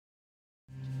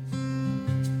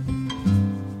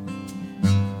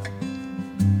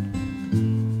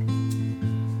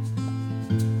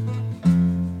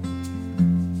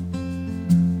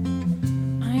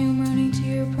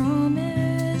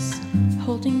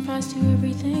holding fast to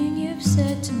everything you've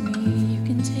said to me. You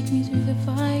can take me through the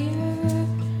fire.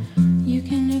 You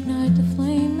can ignite the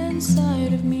flame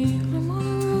inside of me. I'm on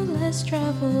a road less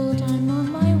traveled. I'm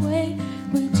on my way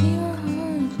to your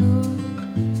heart, Lord.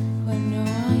 What no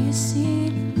eye has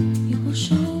seen, you will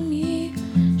show me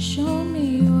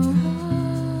your heart,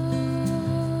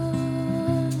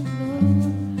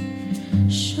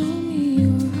 Lord. Show me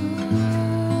your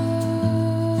heart,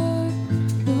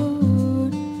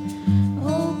 Lord.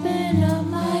 Open up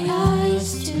my eyes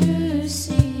to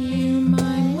see you,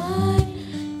 my mind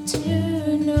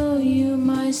to know you.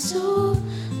 My soul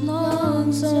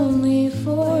longs only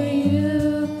for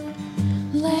you.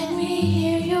 Let me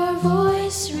hear your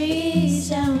voice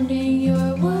resounding,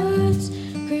 your words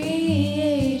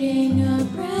creating a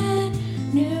brand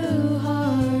new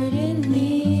heart in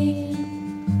me.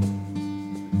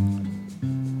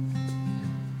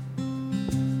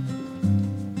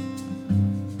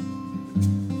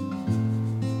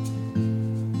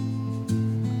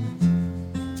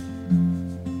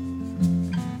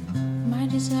 My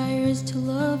desire is to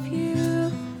love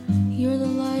you. You're the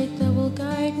light that will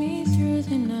guide me through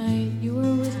the night. You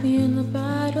were with me in the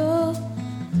battle,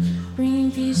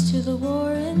 bringing peace to the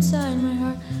war inside my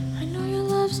heart. I know your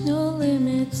love's no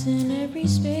limits. In every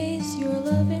space your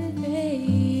love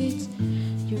invades.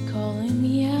 You're calling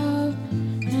me out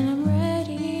and I'm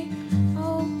ready.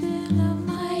 Open up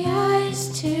my eyes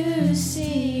to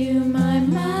see you, my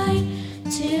mind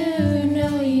to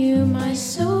know you. My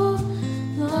soul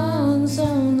longs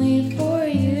only for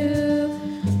you.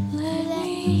 Let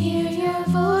me hear your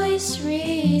voice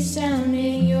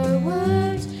resounding, your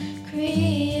words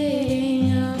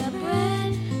creating a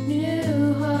brand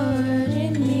new heart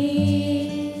in me.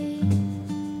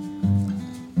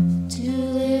 To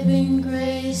live in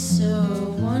grace so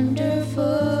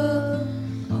wonderful,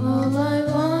 all I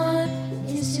want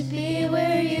is to be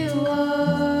where you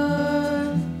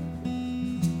are.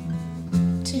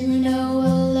 To know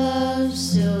a love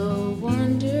so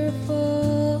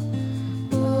wonderful,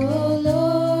 oh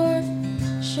Lord,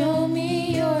 show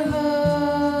me your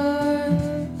heart.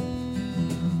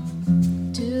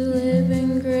 To live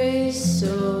in grace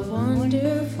so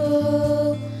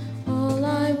wonderful, all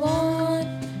I want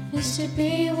is to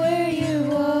be where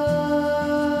you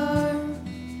are.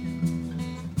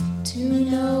 To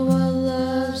know a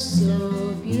love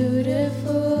so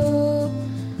beautiful,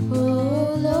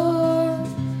 oh Lord,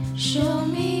 show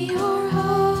me your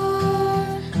heart.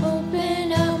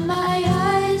 Open up my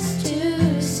eyes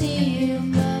to see you,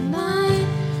 my mind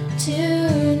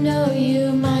to know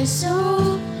you. My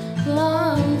soul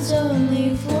longs only